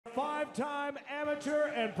Five-time amateur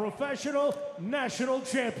and professional national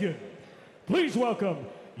champion. Please welcome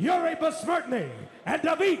Yuri Bessmertny and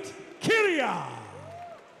Davit Kiria.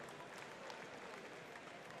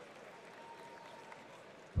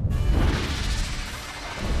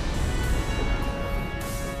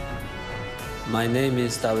 My name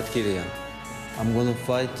is Davit Kiria. I'm gonna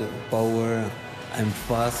fight power. I'm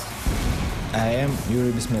fast. I am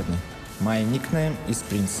Yuri Bessmertny. My nickname is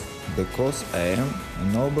Prince because I am a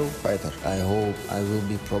noble fighter. I hope I will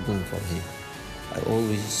be problem for him. I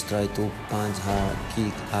always try to punch hard,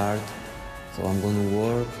 kick hard. So I'm gonna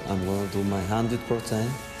work, I'm gonna do my 100%.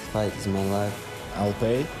 Fight is my life. I'll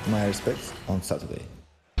pay my respects on Saturday.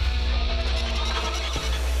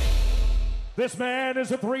 This man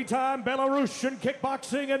is a three-time Belarusian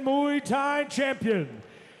kickboxing and Muay Thai champion.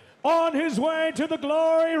 On his way to the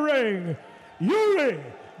glory ring, Yuri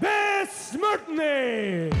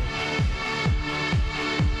Bessmertny.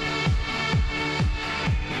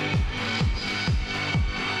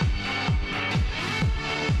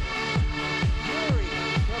 Yuri,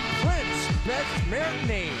 the Prince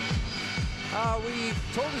Bessmertny. We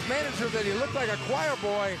told his manager that he looked like a choir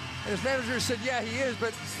boy, and his manager said, yeah, he is,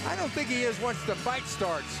 but I don't think he is once the fight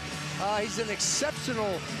starts. He's an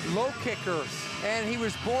exceptional low kicker, and he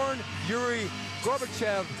was born Yuri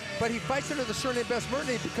Gorbachev, but he fights under the surname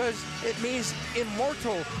Bessmertny because it means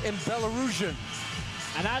immortal in Belarusian.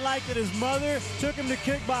 And I like that his mother took him to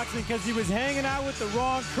kickboxing because he was hanging out with the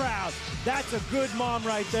wrong crowd. That's a good mom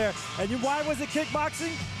right there. And why was it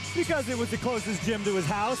kickboxing? Because it was the closest gym to his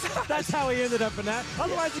house. That's how he ended up in that.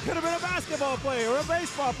 Otherwise, he could have been a basketball player or a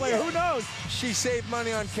baseball player. Who knows? She saved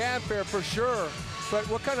money on cab fare for sure. But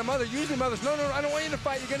what kind of mother? Usually mothers, no, I don't want you to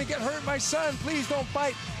fight. You're going to get hurt, my son. Please don't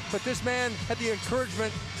fight. But this man had the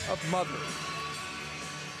encouragement of mother.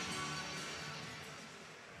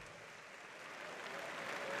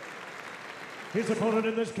 His opponent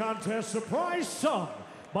in this contest surprised some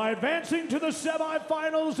by advancing to the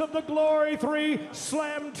semifinals of the Glory 3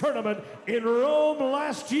 Slam Tournament in Rome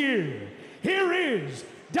last year. Here is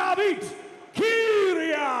Davit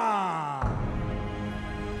Kiria.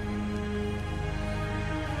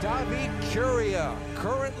 Davit Kiria,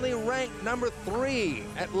 currently ranked number 3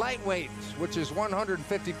 at lightweight, which is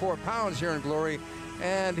 154 pounds here in Glory.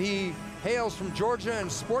 And he hails from Georgia and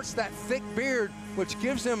sports that thick beard, which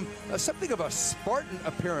gives him something of a Spartan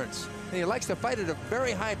appearance. And he likes to fight at a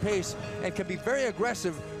very high pace and can be very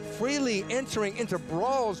aggressive, freely entering into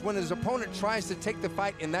brawls when his opponent tries to take the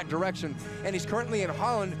fight in that direction. And he's currently in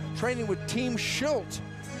Holland training with Team Schult,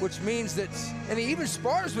 which means that, and he even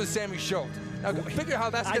spars with Sammy Schult. Now, figure how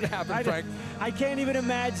that's going to happen, Frank. I can't even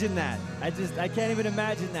imagine that. I can't even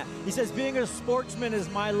imagine that. He says, being a sportsman is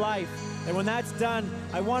my life. And when that's done,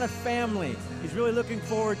 I want a family. He's really looking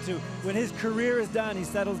forward to, when his career is done, he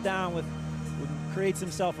settles down creates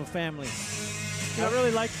himself a family. I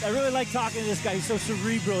really like talking to this guy. He's so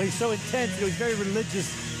cerebral. He's so intense. He's very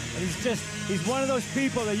religious. And he's one of those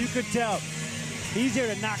people that you could tell he's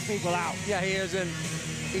here to knock people out. Yeah, he is. And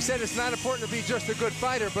he said it's not important to be just a good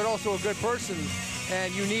fighter, but also a good person.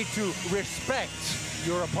 And you need to respect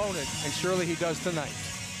your opponent. And surely he does tonight.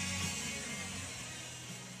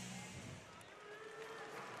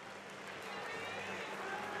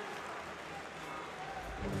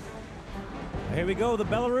 Here we go. The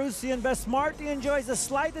Belarusian Bessmertny enjoys a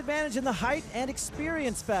slight advantage in the height and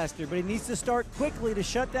experience factor, but he needs to start quickly to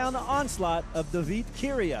shut down the onslaught of Davit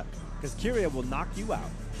Kiria, because Kiria will knock you out.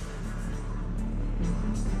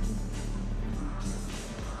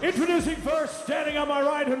 Introducing first, standing on my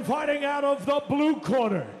right and fighting out of the blue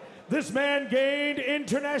corner. This man gained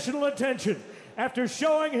international attention after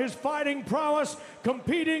showing his fighting prowess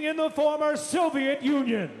competing in the former Soviet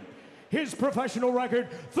Union. His professional record,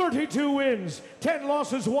 32 wins, 10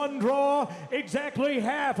 losses, 1 draw. Exactly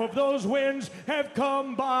half of those wins have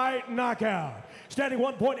come by knockout. Standing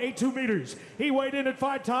 1.82 meters, he weighed in at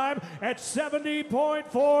fight time at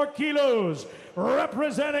 70.4 kilos,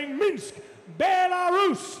 representing Minsk,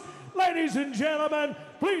 Belarus. Ladies and gentlemen,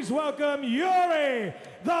 please welcome Yuri,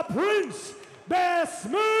 the Prince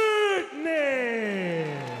Bessmertny.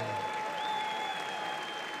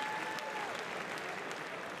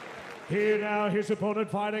 Here now, his opponent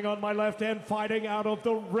fighting on my left and fighting out of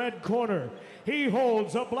the red corner. He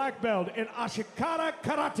holds a black belt in Ashikara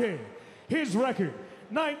Karate. His record,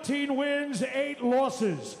 19 wins, 8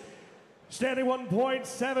 losses. Standing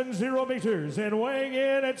 1.70 meters and weighing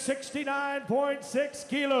in at 69.6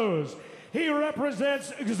 kilos. He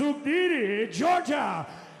represents Zugdidi, Georgia,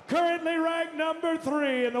 currently ranked number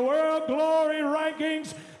 3 in the World Glory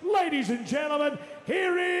Rankings. Ladies and gentlemen,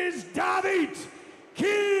 here is Davit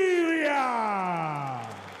Kiria.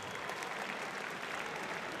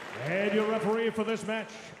 And your referee for this match,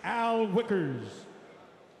 Al Wickers.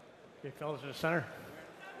 Okay, fellas in the center.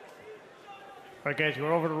 All right, guys,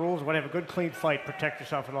 we're over the rules. Want to have a good, clean fight. Protect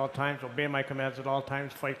yourself at all times. Obey my commands at all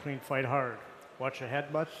times. Fight clean, fight hard. Watch your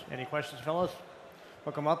headbutts. Any questions, fellas?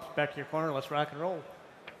 Hook them up, back to your corner. Let's rock and roll.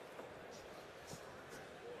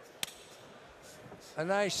 A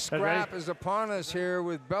nice scrap is upon us here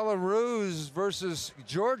with Belarus versus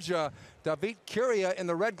Georgia. Davit Kiria in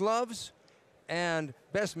the red gloves and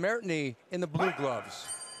Bessmertny in the blue gloves.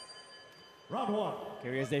 Round one.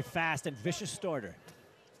 Kiria is a fast and vicious starter.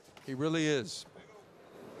 He really is.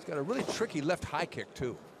 He's got a really tricky left high kick,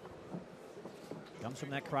 too. Comes from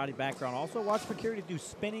that karate background. Also, watch for Kiria to do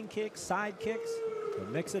spinning kicks, side kicks, to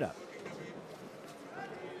mix it up.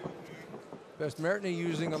 Bessmertny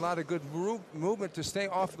using a lot of good movement to stay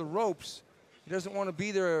off the ropes. He doesn't want to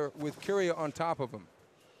be there with Kiria on top of him.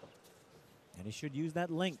 And he should use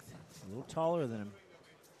that length. A little taller than him.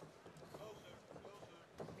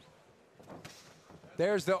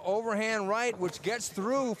 There's the overhand right, which gets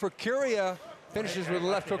through for Kiria. Finishes with a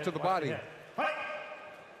left hook to the body.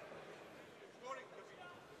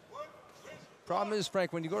 Problem is,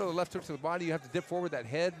 Frank, when you go to the left hook to the body, you have to dip forward that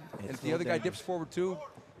head. And if the other guy dips forward too,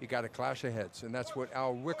 you got a clash of heads. And that's what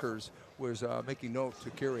Al Wickers was making note to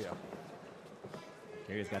Kiria.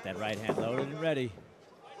 Kiria's got that right hand loaded and ready.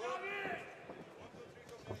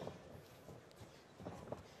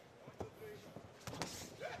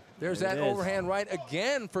 There's that overhand right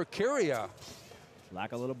again for Kiria.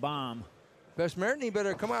 Like a little bomb. Bessmertny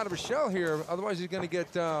better come out of his shell here, otherwise he's going to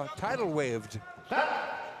get title waved.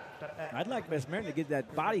 I'd like Bessmertny to get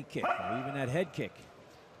that body kick or even that head kick.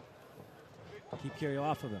 Keep Kiria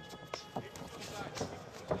off of him.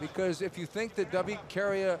 Because if you think that Davit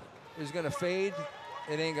Kiria is going to fade,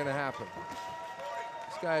 it ain't going to happen.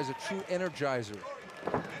 This guy is a true energizer.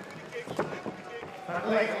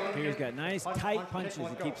 Kiria's got nice tight punches.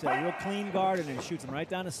 He keeps that real clean guard and then shoots him right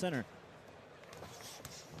down the center.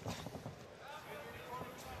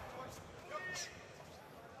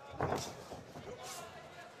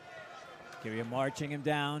 Kiria marching him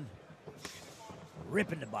down,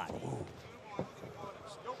 ripping the body.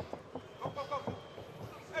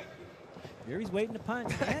 Kiria's waiting to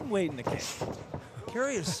punch and waiting to kick.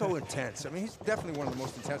 Kiria is so intense. I mean, he's definitely one of the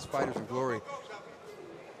most intense fighters in Glory.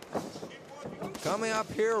 Coming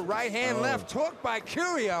up here, right hand left hook by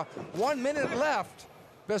Kiria. 1 minute left.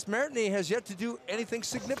 Bessmertny has yet to do anything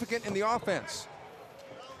significant in the offense.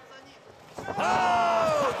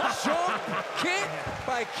 Oh, jump kick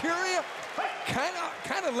by Kiria.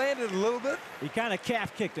 Kind of landed a little bit. He kind of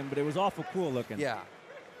calf kicked him, but it was awful cool looking. Yeah.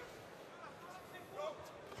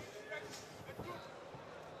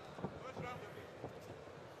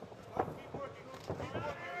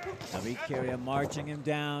 Davit Kiria marching him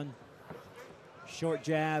down. Short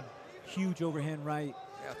jab, huge overhand right.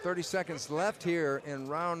 Yeah, 30 seconds left here in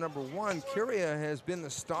round number one. Kiria has been the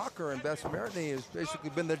stalker, and Bessmertny has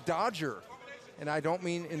basically been the dodger. And I don't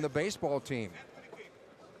mean in the baseball team.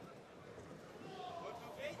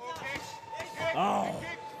 Oh,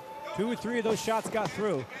 2 or 3 of those shots got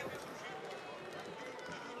through.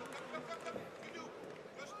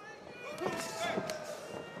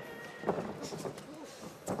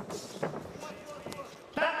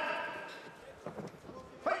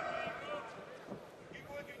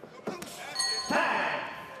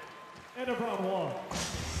 End of round one.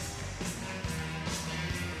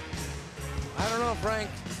 I don't know, Frank.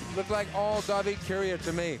 Looked like all Davit Kiria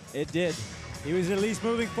to me. It did. He was at least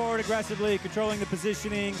moving forward aggressively, controlling the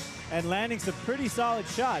positioning, and landing some pretty solid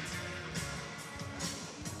shots.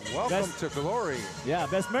 Welcome to glory. Yeah,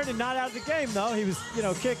 Bessmertny not out of the game, though. He was,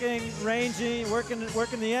 kicking, ranging,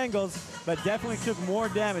 working the angles, but definitely took more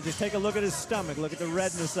damage. Just take a look at his stomach. Look at the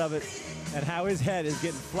redness of it and how his head is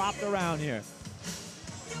getting flopped around here.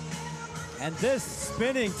 And this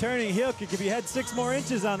spinning, turning heel kick, if he had 6 more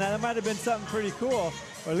inches on that might have been something pretty cool,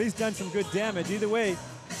 or at least done some good damage. Either way,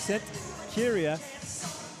 sent Kiria.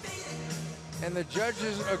 And the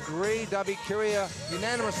judges agree. Davit Kiria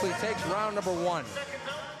unanimously takes round number one.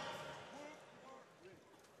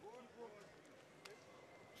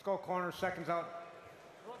 Let's go corner, seconds out.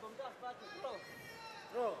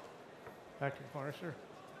 Back to the corner, sir.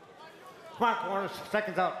 Come on, corner,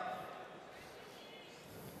 seconds out.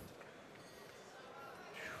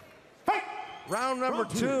 Round number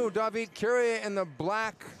two, Davit Kiria in the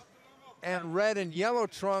black and red and yellow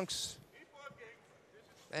trunks,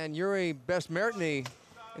 and Yuri Bessmertny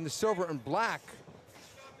in the silver and black.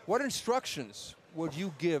 What instructions would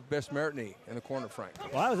you give Bessmertny in the corner, Frank?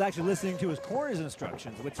 Well, I was actually listening to his corner's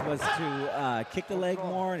instructions, which was to kick the leg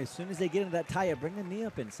more, and as soon as they get into that tie-up, bring the knee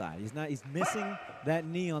up inside. He's missing that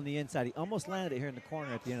knee on the inside. He almost landed it here in the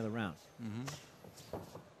corner at the end of the round.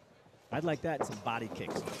 I'd like that and some body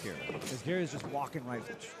kicks from Kiria, because Kiria's just walking right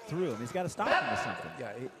through him. He's got to stop him with something.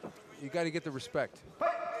 Yeah, you got to get the respect.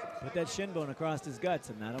 Put that shin bone across his guts,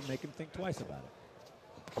 and that'll make him think twice about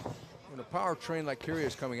it. When a power train like Kiria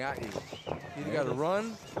is coming at you, you either got to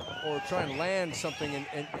run or try and land something,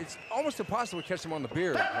 and it's almost impossible to catch him on the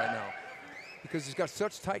beard right now because he's got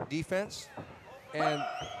such tight defense, and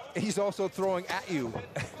he's also throwing at you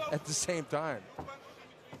at the same time.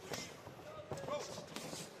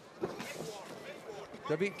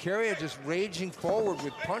 Davit Kiria just raging forward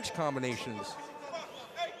with punch combinations.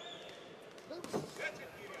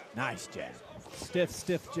 Nice jab.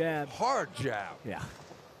 Stiff jab. Hard jab. Yeah.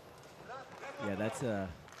 Yeah, that's a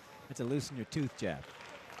loosen your tooth jab.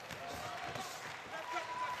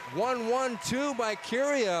 1-1-2 by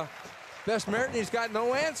Kiria. Bessmertny's got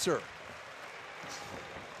no answer.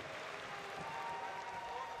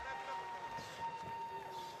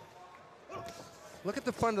 Look at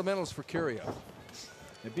the fundamentals for Kiria.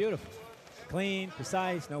 They're beautiful. Clean,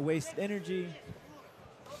 precise, no wasted energy.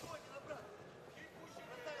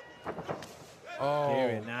 Oh,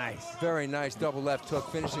 Very nice. Very nice double left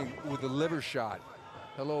hook, finishing with the liver shot.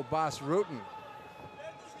 Hello, Boss Rutten.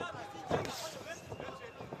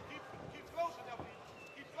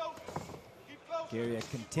 Kiria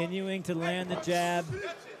continuing to land the jab.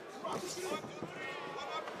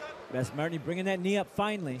 Bessmertny bringing that knee up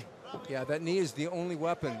finally. Yeah, that knee is the only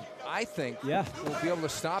weapon, I think, yeah, will be able to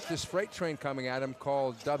stop this freight train coming at him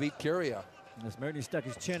called Davit Kiria. Bessmertny stuck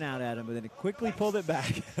his chin out at him, but then he quickly pulled it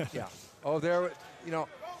back. Yeah. Oh, there, you know,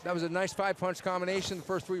 that was a nice 5-punch combination. The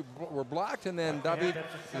first 3 were blocked, and then Davit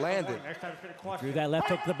landed. Threw that left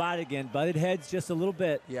hook to the body again. Butted heads just a little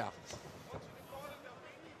bit. Yeah.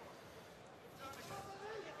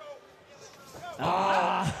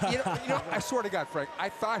 You know, I swear to God, Frank, I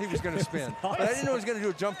thought he was going to spin, but I didn't know he was going to do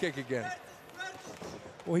a jump kick again.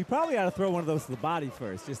 Well, he probably ought to throw one of those to the body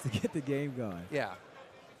first, just to get the game going. Yeah.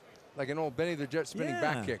 Like an old Benny the Jet spinning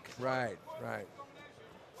back kick. Right, right.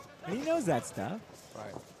 And he knows that stuff.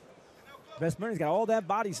 Right. Bessmertny's got all that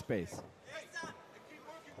body space.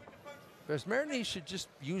 Bessmertny should just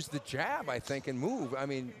use the jab, I think, and move. I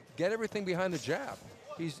mean, get everything behind the jab.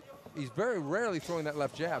 He's very rarely throwing that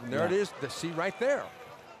left jab. And there it is, see right there.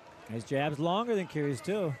 His jab's longer than Kiria's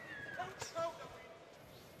too.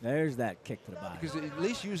 There's that kick to the body. Because at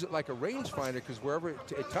least use it like a rangefinder, because wherever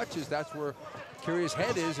it touches, that's where Kiria's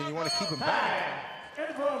head is, and you want to keep him back.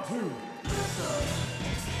 And round 2.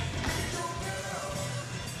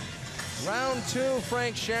 Round 2,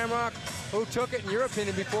 Frank Shamrock. Who took it, in your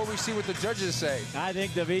opinion, before we see what the judges say? I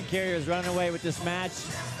think Davit Kiria is running away with this match.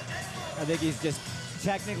 I think he's just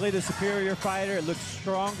technically the superior fighter. It looks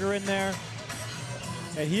stronger in there.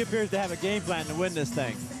 And he appears to have a game plan to win this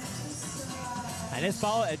thing. And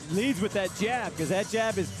it leads with that jab, because that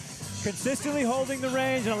jab is consistently holding the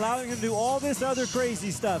range and allowing him to do all this other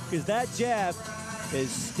crazy stuff, because that jab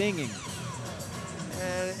is stinging.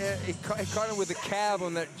 And he caught him with the calf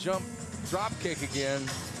on that jump drop kick again.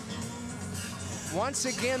 Once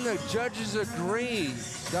again, the judges agree.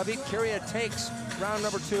 Davit Kiria takes round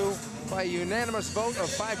number 2 by a unanimous vote of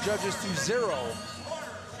 5 judges to 0.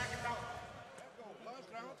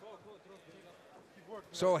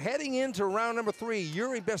 So heading into round number 3,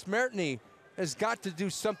 Yuri Bessmertny has got to do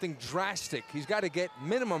something drastic. He's got to get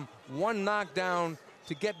minimum 1 knockdown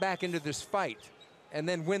to get back into this fight and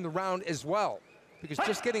then win the round as well. Because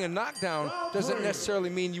just getting a knockdown doesn't necessarily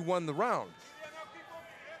mean you won the round.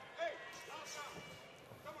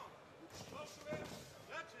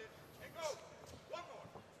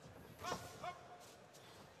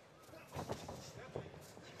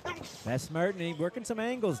 Bessmertny working some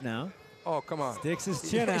angles now. Oh, come on. Sticks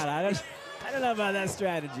his chin out. I don't know about that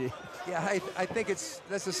strategy. Yeah, I think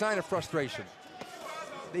that's a sign of frustration.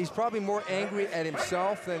 He's probably more angry at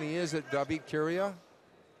himself than he is at Davit Kiria.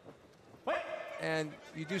 And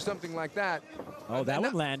you do something like that. Oh, that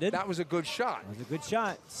one landed. That was a good shot. That was a good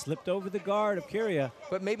shot. Slipped over the guard of Kiria.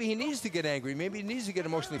 But maybe he needs to get angry. Maybe he needs to get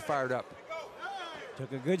emotionally fired up.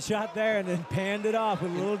 Took a good shot there and then panned it off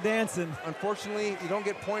with a little dancing. Unfortunately, you don't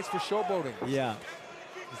get points for showboating. Yeah.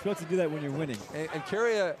 You're supposed to do that when you're winning. And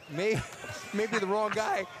Kiria may be the wrong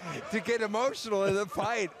guy to get emotional in the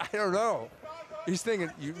fight. I don't know. He's thinking,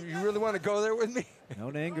 you really want to go there with me?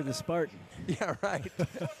 Don't anger the Spartan. Yeah, right.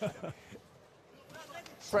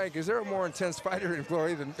 Frank, is there a more intense fighter in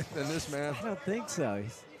Glory than this man? I don't think so.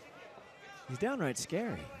 He's downright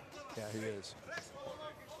scary. Yeah, he is.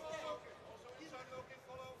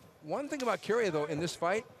 One thing about Kiria, though, in this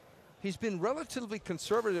fight, he's been relatively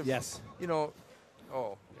conservative. Yes. You know,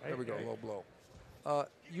 oh, there we go, low blow.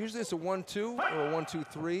 Usually it's a 1-2 or a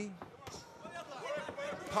 1-2-3.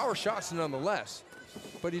 Power shots nonetheless,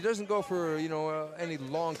 but he doesn't go for, you know, any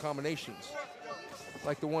long combinations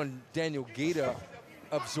like the one Daniel Gaeta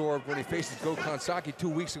absorbed when he faced Gökhan Saki 2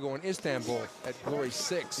 weeks ago in Istanbul at Glory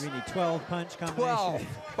 6. You need 12 punch combination. 12.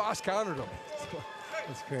 Boss countered him.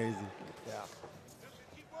 That's crazy. Yeah.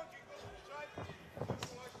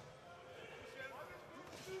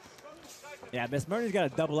 Yeah, Bessmertny's got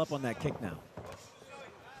to double up on that kick now.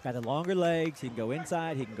 Got the longer legs. He can go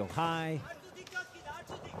inside. He can go high.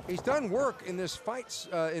 He's done work in this fight,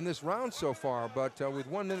 in this round so far, but with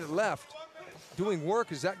 1 minute left, doing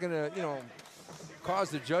work, is that going to, you know, cause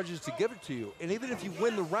the judges to give it to you? And even if you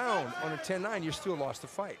win the round on a 10-9, you still lost the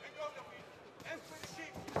fight.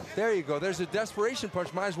 There you go. There's a desperation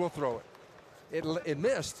punch. Might as well throw it. It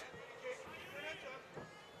missed.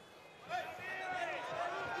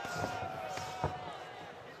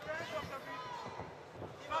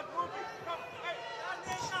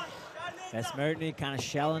 Bessmertny kind of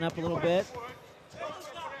shelling up a little bit.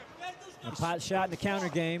 A pot shot in the counter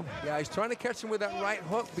game. Yeah, he's trying to catch him with that right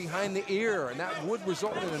hook behind the ear, and that would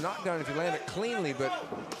result in a knockdown if you land it cleanly, but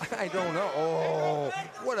I don't know. Oh,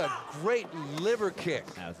 what a great liver kick.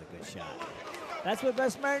 That was a good shot. That's what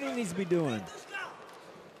Bessmertny needs to be doing.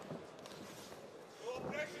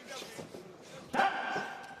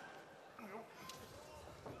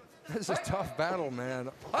 This is a tough battle, man.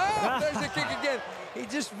 Oh, there's the kick again. He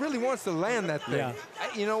just really wants to land that thing. Yeah.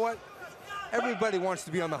 You know what? Everybody wants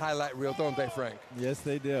to be on the highlight reel, don't they, Frank? Yes,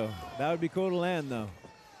 they do. That would be cool to land, though.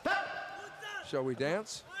 Shall we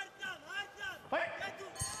dance?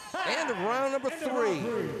 And of round number 3.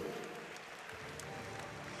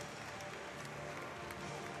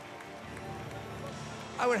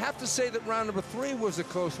 I would have to say that round number 3 was a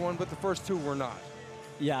close one, but the first 2 were not.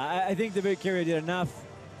 Yeah, I think Davit Kiria did enough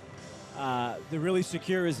to really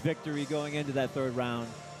secure his victory going into that 3rd round.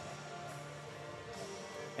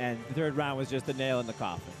 And the 3rd round was just a nail in the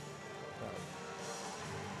coffin.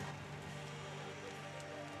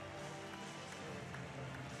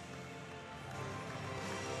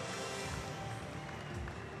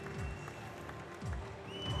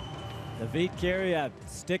 Davit Kiria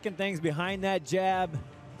sticking things behind that jab.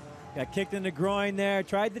 Got kicked in the groin there.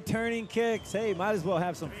 Tried the turning kicks. Hey, might as well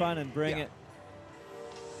have some fun and bring it.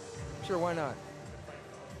 Sure, why not?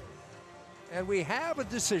 And we have a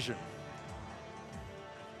decision.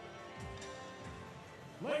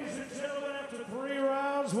 Ladies and gentlemen, after 3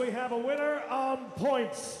 rounds, we have a winner on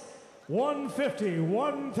points.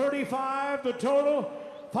 150-135, the total.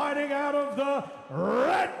 Fighting out of the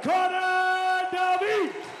red corner,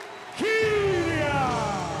 Davit Kiria.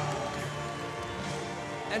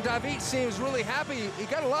 And Davit seems really happy. He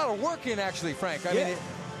got a lot of work in, actually, Frank. I mean,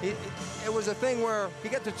 it was a thing where he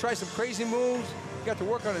got to try some crazy moves. He got to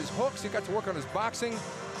work on his hooks. He got to work on his boxing.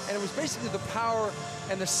 And it was basically the power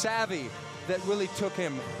and the savvy that really took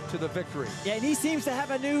him to the victory. Yeah, and he seems to have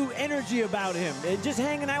a new energy about him. And just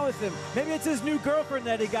hanging out with him. Maybe it's his new girlfriend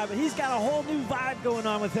that he got, but he's got a whole new vibe going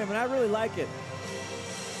on with him, and I really like it.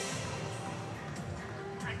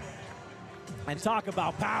 And talk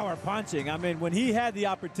about power punching. I mean, when he had the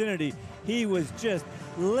opportunity, he was just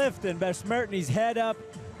lifting Bessmertny's head up,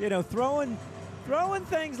 you know, throwing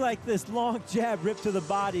things like this long jab ripped to the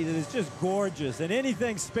body that is just gorgeous. And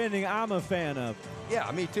anything spinning, I'm a fan of.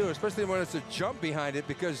 Yeah, me too, especially when it's a jump behind it,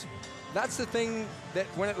 because that's the thing that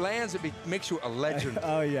when it lands, it makes you a legend.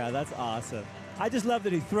 Oh, yeah, that's awesome. I just love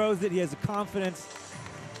that he throws it. He has the confidence.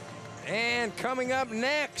 And coming up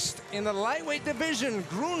next in the lightweight division,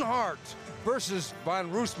 Grunhart versus Van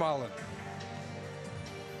Roosmalen.